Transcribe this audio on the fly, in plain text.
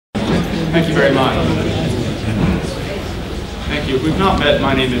Thank you very much. Thank you. If we've not met,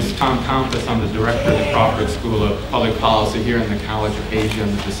 my name is Tom Compass. I'm the director of the Crawford School of Public Policy here in the College of Asia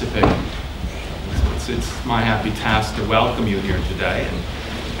and the Pacific. It's my happy task to welcome you here today,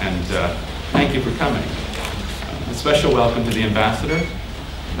 and thank you for coming. A special welcome to the Ambassador.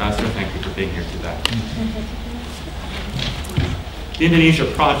 Ambassador, thank you for being here today. The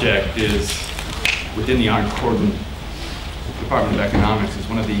Indonesia Project is, within the Department of Economics, is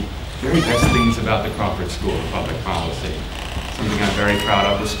one of the very best things about the Crawford School of Public Policy. Something I'm very proud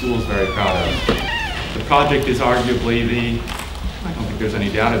of, the school's very proud of. The project is arguably I don't think there's any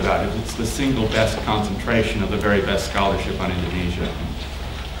doubt about it, it's the single best concentration of the very best scholarship on Indonesia.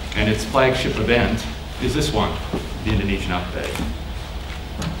 And its flagship event is this one, the Indonesian Update.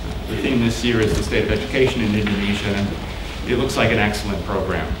 The theme this year is the state of education in Indonesia, and it looks like an excellent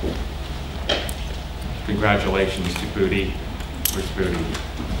program. Congratulations to Budi. Where's Budi?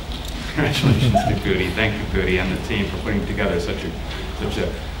 Congratulations to Budi. Thank you, Budi, and the team for putting together such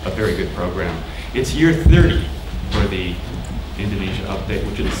a very good program. It's year 30 for the Indonesia Update,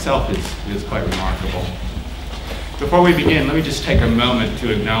 which in itself is quite remarkable. Before we begin, let me just take a moment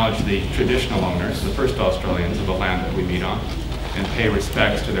to acknowledge the traditional owners, the first Australians of the land that we meet on, and pay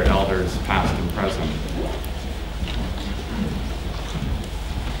respects to their elders, past and present.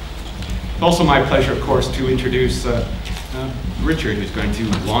 It's also my pleasure, of course, to introduce Richard, who's going to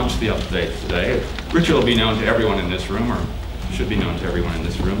launch the update today. Richard will be known to everyone in this room, or should be known to everyone in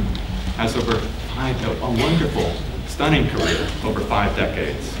this room, has over a wonderful, stunning career, over 5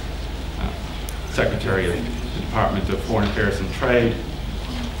 decades. Secretary of the Department of Foreign Affairs and Trade,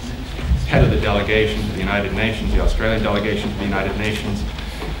 head of the delegation to the United Nations, the Australian delegation to the United Nations,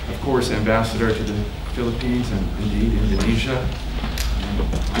 of course, ambassador to the Philippines and indeed Indonesia.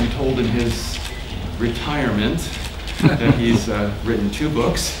 I'm told in his retirement that he's written 2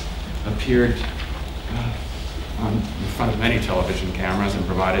 books, appeared in front of many television cameras, and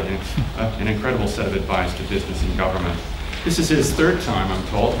provided an incredible set of advice to business and government. This is his 3rd time, I'm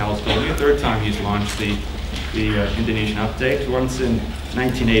told, Hal's told me, 3rd time he's launched the Indonesian Update, once in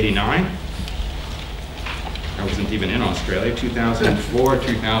 1989. I wasn't even in Australia. 2004,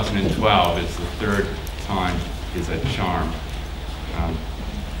 2012 is the 3rd time is a charm.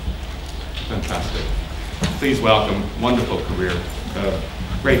 Fantastic. Please welcome, wonderful career.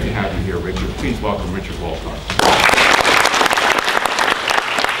 Great to have you here, Richard. Please welcome Richard Woolcott.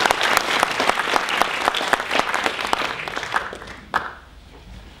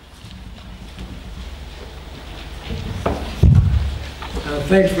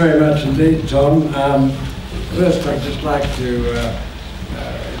 Thanks very much indeed, Tom. First, I'd just like to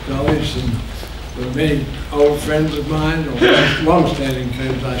acknowledge the many old friends of mine, or long-standing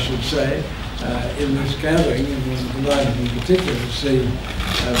friends, I should say, in this gathering, and I'm delighted in particular to see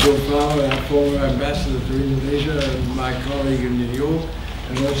Bill Farmer, our former ambassador to Indonesia, and my colleague in New York,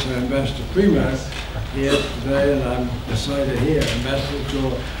 and also Ambassador Primo here today, and I'm sorry to hear, Ambassador,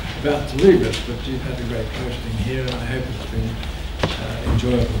 you're about to leave us, but you've had a great posting here, and I hope it's been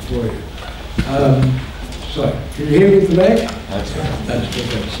enjoyable for you. Sorry, can you hear me today? That's right. That's what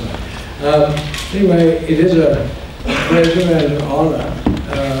I'm saying. Anyway, it is a pleasure and an honor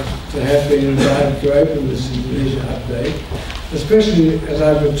to have been invited to open this Indonesia Update, especially as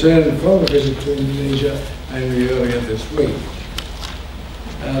I've returned from a visit to Indonesia only earlier this week.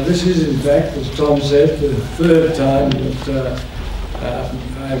 This is, in fact, as Tom said, the 3rd time that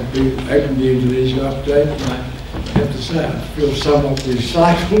I've opened the Indonesia Update, and I have to say, I feel somewhat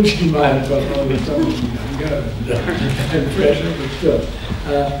recycled. You might have got all the time go and pressure, but still.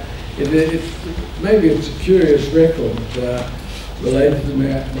 Maybe it's a curious record related to my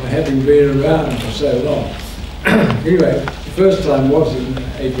having been around for so long. Anyway, the first time was in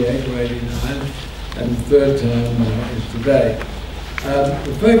 88 or 89, and the 3rd time is today.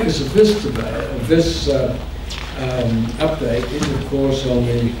 The focus of this update is, of course, on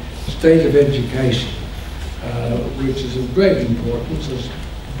the state of education, which is of great importance, as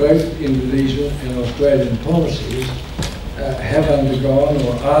both Indonesian and Australian policies have undergone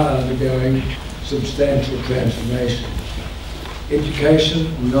or are undergoing substantial transformation.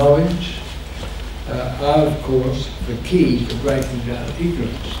 Education, knowledge are, of course, the key to breaking down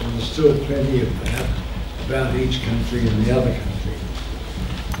ignorance, and there's still plenty of that about each country and the other country.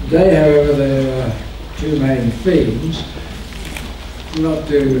 Today, however, there are 2 main themes, not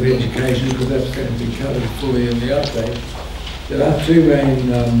dealing with education because that's going to be covered fully in the update. There are 2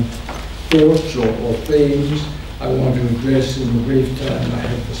 main thoughts or themes I want to address in the brief time I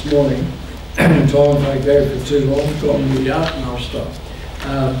have this morning. Tom, if I go for too long, call me out and I'll stop.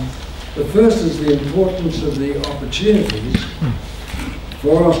 The first is the importance of the opportunities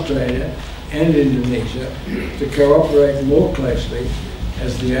for Australia and Indonesia to cooperate more closely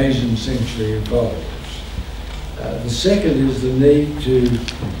as the Asian century evolves. The second is the need to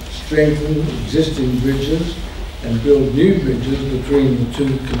strengthen existing bridges and build new bridges between the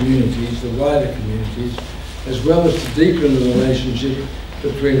two communities, the wider communities, as well as to deepen the relationship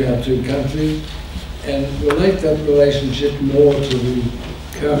between our two countries and relate that relationship more to the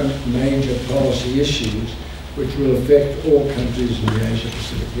current major policy issues which will affect all countries in the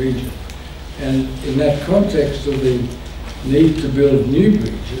Asia-Pacific region. And in that context of the need to build new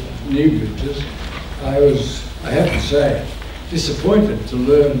bridges, I have to say, disappointed to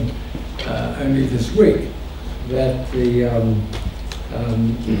learn only this week that the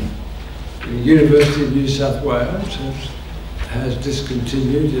University of New South Wales has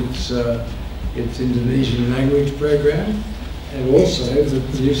discontinued its Indonesian language program, and also that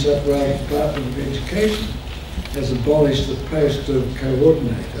the New South Wales Department of Education has abolished the post of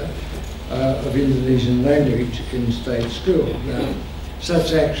coordinator of Indonesian language in state schools. Now,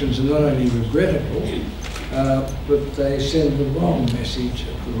 such actions are not only regrettable, but they send the wrong message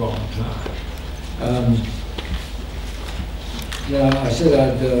at the wrong time. Now, I said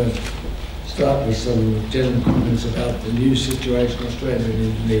I'd start with some general comments about the new situation Australia and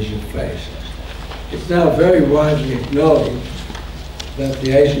Indonesia face. It's now very widely acknowledged that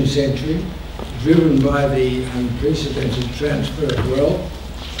the Asian century, driven by the unprecedented transfer of wealth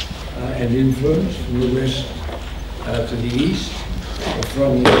and influence from the west to the east, or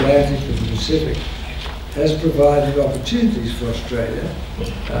from the Atlantic to the Pacific, has provided opportunities for Australia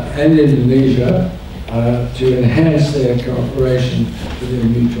and Indonesia to enhance their cooperation to their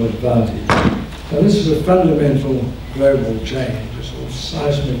mutual advantage. Now, this is a fundamental global change, a sort of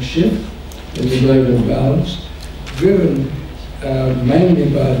seismic shift in the global balance, driven mainly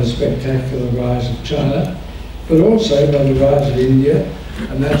by the spectacular rise of China, but also by the rise of India,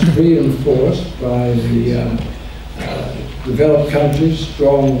 and that's reinforced by the developed countries,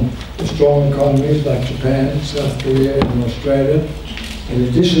 strong economies like Japan, South Korea, and Australia, in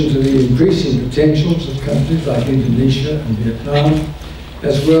addition to the increasing potentials of countries like Indonesia and Vietnam,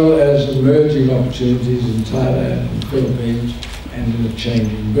 as well as emerging opportunities in Thailand and the Philippines and in a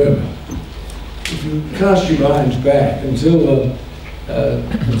changing Burma. If you cast your minds back until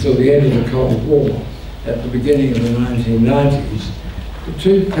the end of the Cold War, at the beginning of the 1990s, the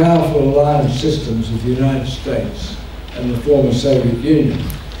two powerful alliance systems of the United States and the former Soviet Union,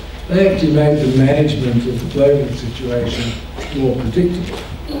 they actually made the management of the global situation more predictable.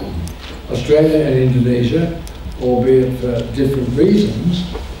 Australia and Indonesia, albeit for different reasons,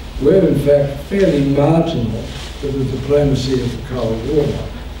 were in fact fairly marginal to the diplomacy of the Cold War.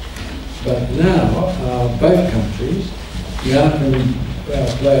 But now, both countries now can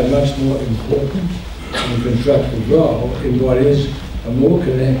play a much more important and constructive role in what is a more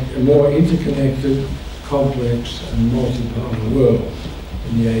interconnected, complex and multipolar world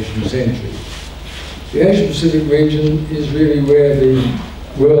in the Asian century. The Asia-Pacific region is really where the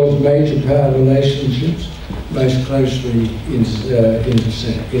world's major power relationships most closely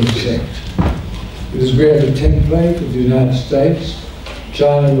intersect. It is where the template of the United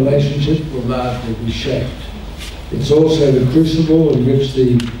States-China relationship will largely be shaped. It's also the crucible in which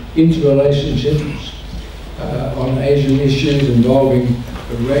the interrelationships on Asian issues involving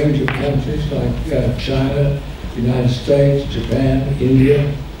a range of countries like China, the United States, Japan,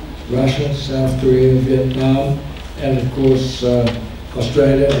 India, Russia, South Korea, Vietnam, and of course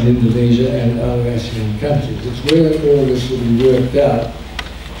Australia and Indonesia and other ASEAN countries. It's where all this will be worked out.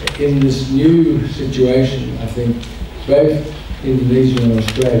 In this new situation, I think both Indonesia and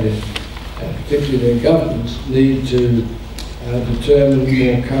Australia, particularly their governments, need to determine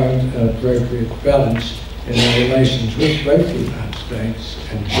more current and appropriate balance in our relations with both the United States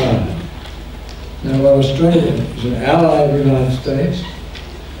and China. Now, while Australia is an ally of the United States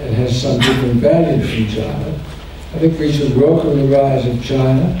and has some different values from China, I think we should welcome the rise of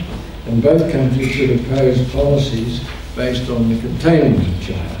China, and both countries should oppose policies based on the containment of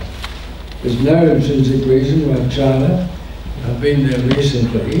China. There's no intrinsic reason why China, been there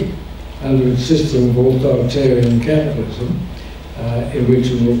recently, under its system of authoritarian capitalism, in which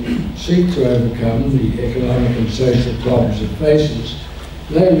it will seek to overcome the economic and social problems it faces,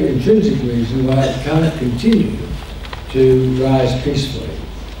 no intrinsic reason why it can't continue to rise peacefully.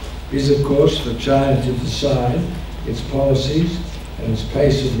 It is, of course, for China to decide its policies and its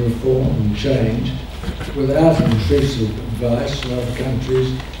pace of reform and change without intrusive advice from other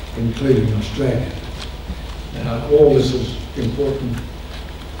countries, including Australia. Now, all this is important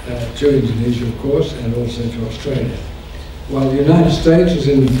to Indonesia, of course, and also to Australia. While the United States is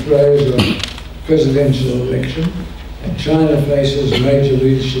in the throes of a presidential election, and China faces major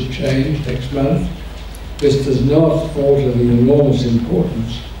leadership change next month. This does not alter the enormous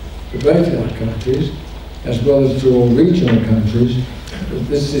importance to both our countries, as well as to all regional countries, that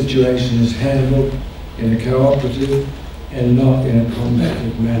this situation is handled in a cooperative and not in a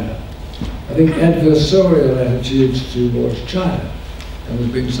combative manner. I think adversarial attitudes towards China, and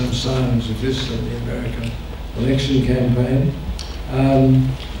there's been some signs of this in the American election campaign,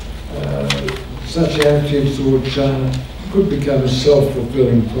 such attitudes towards China could become a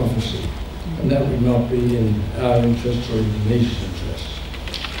self-fulfilling prophecy, and that would not be in our interest or Indonesia's interest.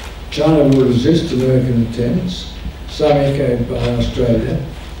 China will resist American attempts, some echoed by Australia,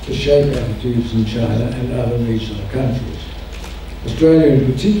 to shape attitudes in China and other regional countries. Australia in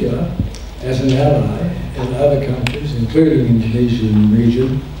particular, as an ally in other countries, including Indonesia in the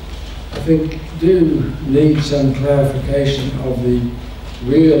region, I think do need some clarification of the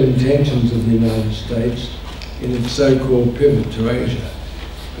real intentions of the United States in its so-called pivot to Asia.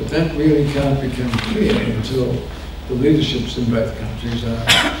 But that really can't become clear until the leaderships in both countries are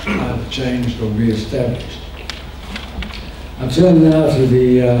either changed or re-established. I'll turn now to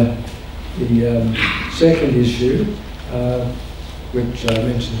the second issue, which I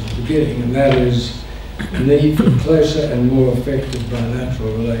mentioned at the beginning, and that is the need for closer and more effective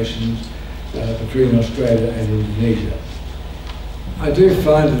bilateral relations between Australia and Indonesia. I do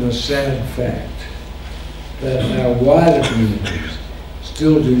find it a sad fact that our wider communities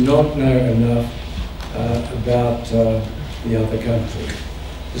still do not know enough about the other country.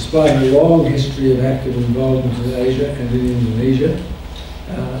 Despite a long history of active involvement in Asia and in Indonesia,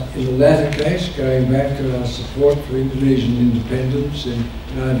 in the latter case, going back to our support for Indonesian independence in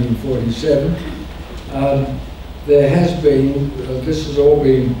 1947, there has been, this has all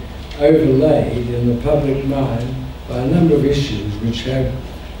been overlaid in the public mind by a number of issues which have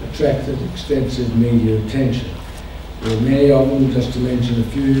attracted extensive media attention. There are many of them, just to mention a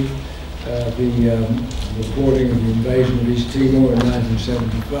few. The reporting of the invasion of East Timor in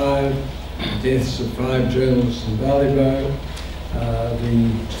 1975, the deaths of 5 journalists in Balibo,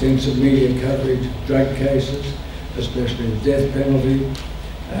 the extensive media coverage of drug cases, especially the death penalty,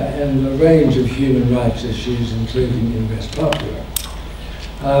 and a range of human rights issues, including in West Papua.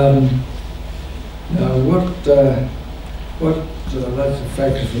 Now, I'd like to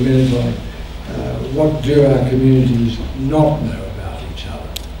focus for a minute on what do our communities not know about each other?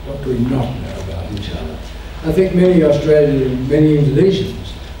 What do we not know about each other? I think many Australians, many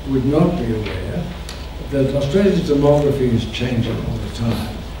Indonesians would not be aware that Australia's demography is changing all the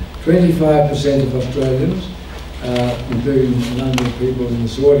time. 25% of Australians, including a number of people in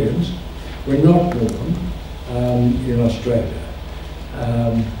this audience, were not born in Australia.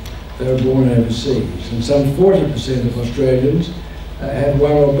 They were born overseas, and some 40% of Australians had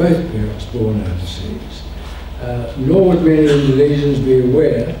one or both parents born overseas. Nor would many Indonesians be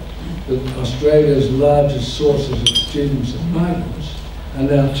aware that Australia's largest sources of students and migrants are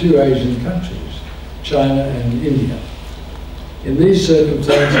now 2 Asian countries, China and India. In these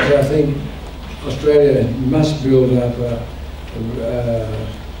circumstances, I think Australia must build up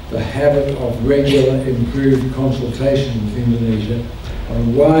the habit of regular, improved consultation with Indonesia on a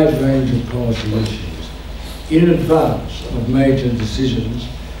wide range of policy issues in advance of major decisions,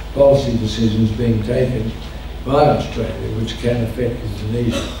 policy decisions being taken by Australia which can affect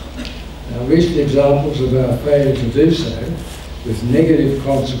Indonesia. Now, recent examples of our failure to do so, with negative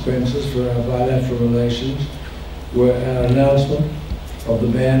consequences for our bilateral relations, were our announcement of the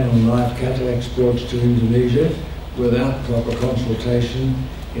ban on live cattle exports to Indonesia without proper consultation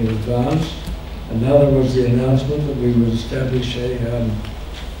in advance. Another was the announcement that we would establish a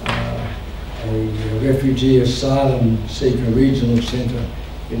refugee asylum seeker regional centre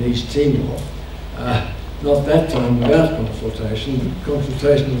in East Timor. Not that time without consultation, but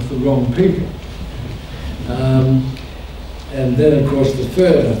consultation with the wrong people. And then, of course, the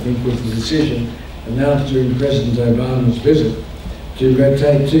third, I think, was the decision announced during President Obama's visit to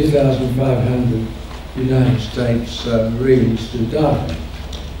rotate 2,500 United States Marines to Darfur.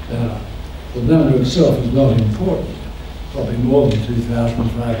 Now, the number itself is not important, probably more than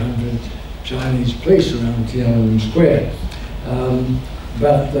 2,500 Chinese police around Tiananmen Square.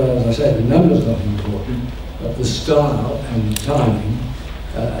 But as I say, the number's not important, but the style and the timing,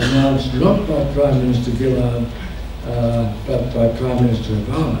 announced not by Prime Minister Gillard, but by Prime Minister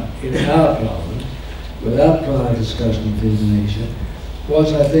Obama in our Parliament, without prior discussion with Indonesia,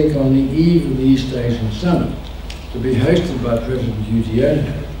 was, I think, on the eve of the East Asian Summit, to be hosted by President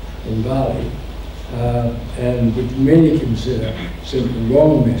Yudhoyono in Bali, and which many consider sent the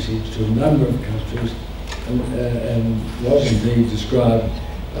wrong message to a number of countries, and was indeed described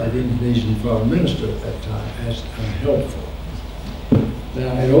by the Indonesian Foreign Minister at that time as unhelpful.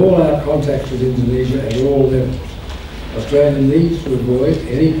 Now, in all our contacts with Indonesia at all levels, Australia needs to avoid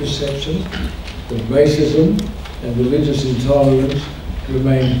any perception that racism and religious intolerance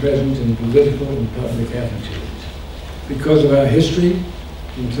remain present in political and public attitudes. Because of our history,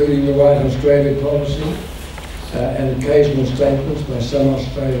 including the White Australia policy and occasional statements by some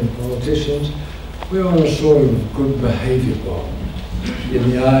Australian politicians, we're on a sort of good behaviour bond in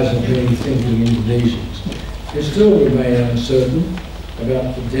the eyes of many thinking Indonesians, who still remain uncertain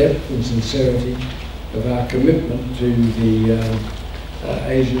about the depth and sincerity of our commitment to the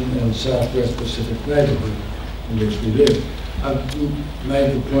Asian and Southwest Pacific neighbourhood in which we live. I've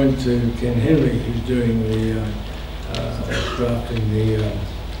made the point to Ken Henry, who's doing the drafting the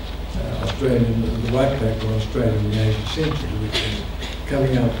white paper on Australia in the Asian century, which is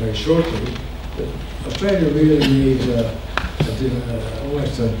coming out very shortly. But Australia really needs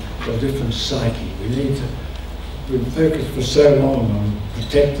almost a different psyche. We've focused for so long on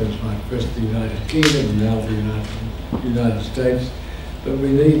protectors like first the United Kingdom and now the United States, but we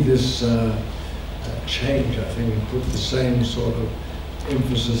need this change, I think, and put the same sort of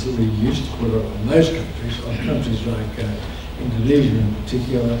emphasis that we used to put on those countries, on countries like Indonesia in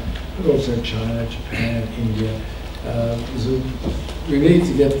particular, but also China, Japan, India. We need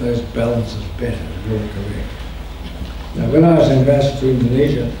to get those balances better and more correct. Now, when I was ambassador to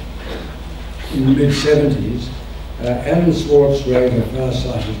Indonesia in the mid-70s, Alan Swartz wrote a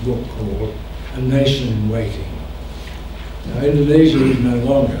far-sighted book called A Nation in Waiting. Now, Indonesia is no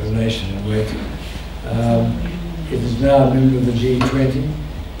longer a nation in waiting. It is now a member of the G20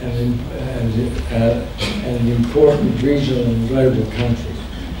 and an important regional and global country.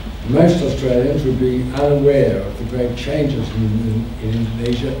 Most Australians would be unaware of the great changes in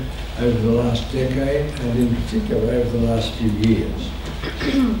Indonesia over the last decade, and in particular over the last few years.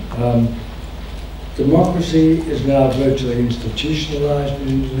 Democracy is now virtually institutionalized in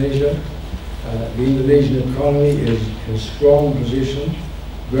Indonesia. The Indonesian economy is in a strong position,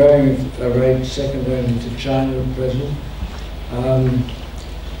 growing at a rate second only to China at present.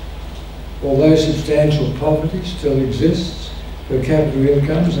 Although substantial poverty still exists, per capita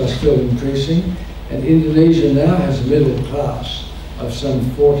incomes are still increasing, and Indonesia now has a middle class of some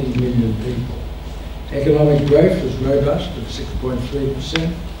 40 million people. Economic growth is robust at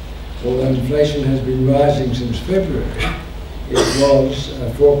 6.3%. Although inflation has been rising since February, it was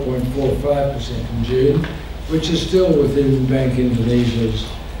 4.45% in June, which is still within Bank Indonesia's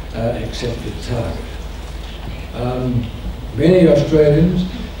accepted target. Many Australians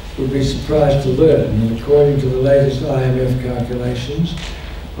would be surprised to learn that according to the latest IMF calculations,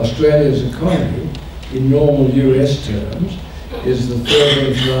 Australia's economy, in normal US terms, is the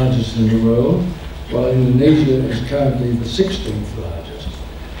 13th largest in the world, while Indonesia is currently the 16th largest.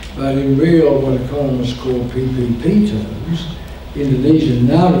 But in real, what economists call PPP terms, Indonesia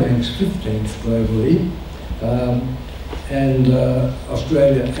now ranks 15th globally, and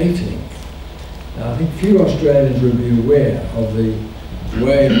Australia 18th. Now, I think few Australians would be aware of the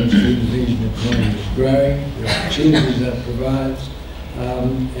way in which the Indonesian economy is growing, the opportunities that provides,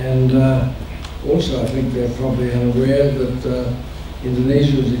 and also I think they're probably unaware that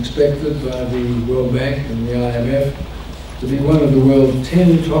Indonesia is expected by the World Bank and the IMF to be one of the world's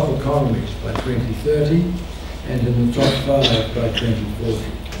 10 top economies by 2030 and in the top 5 by 2040.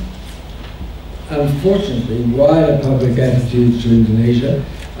 Unfortunately, wider public attitudes to Indonesia,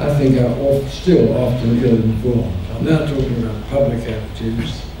 I think, are still often ill-informed. I'm now talking about public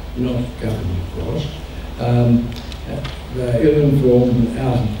attitudes, not government, of course. They're ill-informed and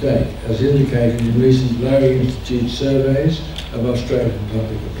out of date, as indicated in recent Lowy Institute surveys of Australian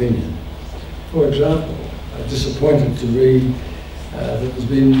public opinion. For example, I'm disappointed to read that there's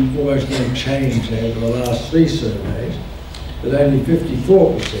been almost no change over the last 3 surveys, that only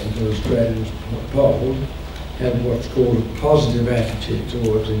 54% of Australians polled had what's called a positive attitude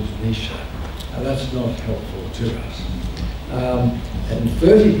towards Indonesia. Now, that's not helpful to us. And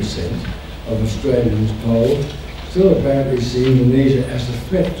 30% of Australians polled still apparently see Indonesia as a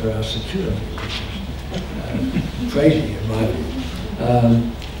threat to our security, which is crazy in my view.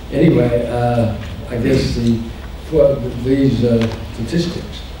 Anyway, I guess these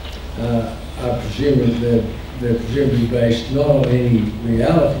statistics are presumably based not on any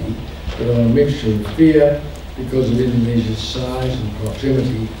reality, but on a mixture of fear because of Indonesia's size and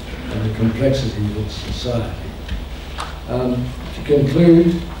proximity and the complexity of its society. To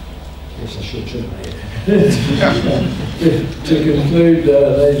conclude, yes, I shouldn't To conclude,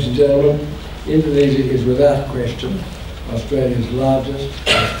 ladies and gentlemen, Indonesia is without question Australia's largest,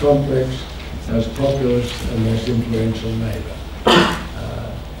 most complex, most populous and most influential neighbour.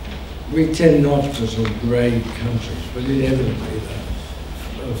 we tend not to sort of grade countries, but inevitably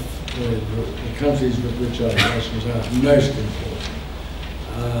the countries with which our relations are most important.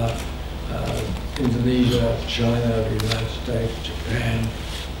 Indonesia, China, the United States, Japan,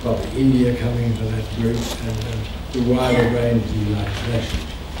 probably India coming into that group, and the wider range of the United Nations.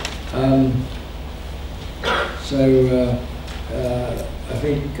 I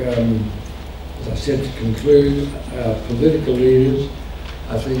think, as I said, to conclude, political leaders,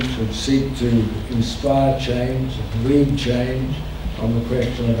 I think, should seek to inspire change and lead change on the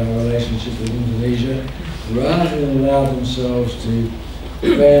question of our relationship with Indonesia, rather than allow themselves to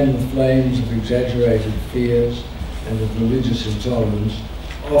fan the flames of exaggerated fears and of religious intolerance,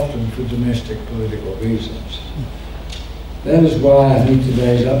 often for domestic political reasons. That is why I think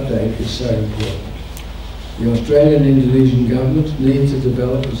today's update is so important. The Australian and Indonesian governments need to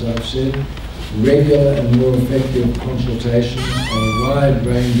develop, as I've said, regular and more effective consultations on a wide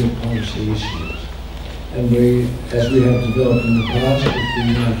range of policy issues. And as we have developed in the past with the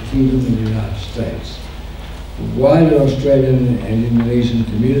United Kingdom and the United States. The wider Australian and Indonesian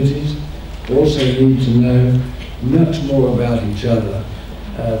communities also need to know much more about each other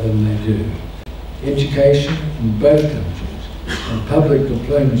than they do. Education in both countries and public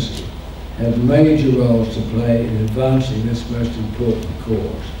diplomacy have major roles to play in advancing this most important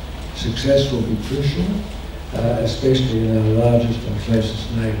cause. Success will be crucial, especially in our largest and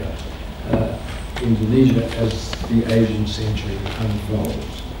closest neighbour, Indonesia, as the Asian century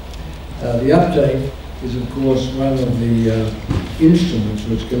unfolds. The update is, of course, one of the instruments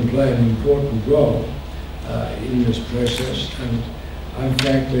which can play an important role in this process, and I'm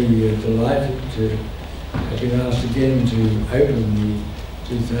frankly delighted to have been asked again to open the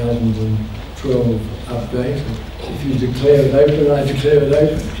 2012 update. If you declare it open, I declare it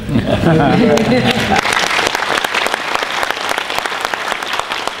open.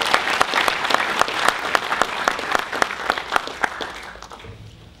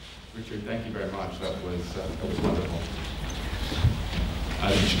 Richard, thank you very much. That was wonderful. I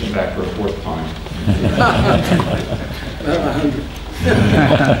think you should come back for a fourth time. About 100.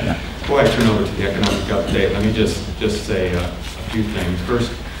 Before I turn over to the economic update, let me just say a few things.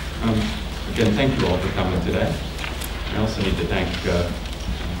 First, again, thank you all for coming today. I also need to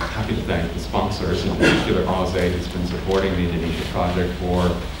happy to thank the sponsors, in particular AUSAID, who's been supporting the Indonesia Project for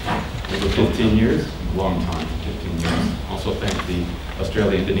over 15 years, a long time, 15 years. Also thank the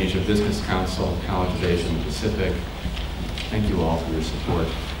Australia-Indonesia Business Council, College of Asia and Pacific. Thank you all for your support.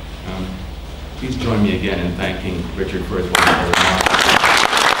 Please join me again in thanking Richard for his wonderful remarks.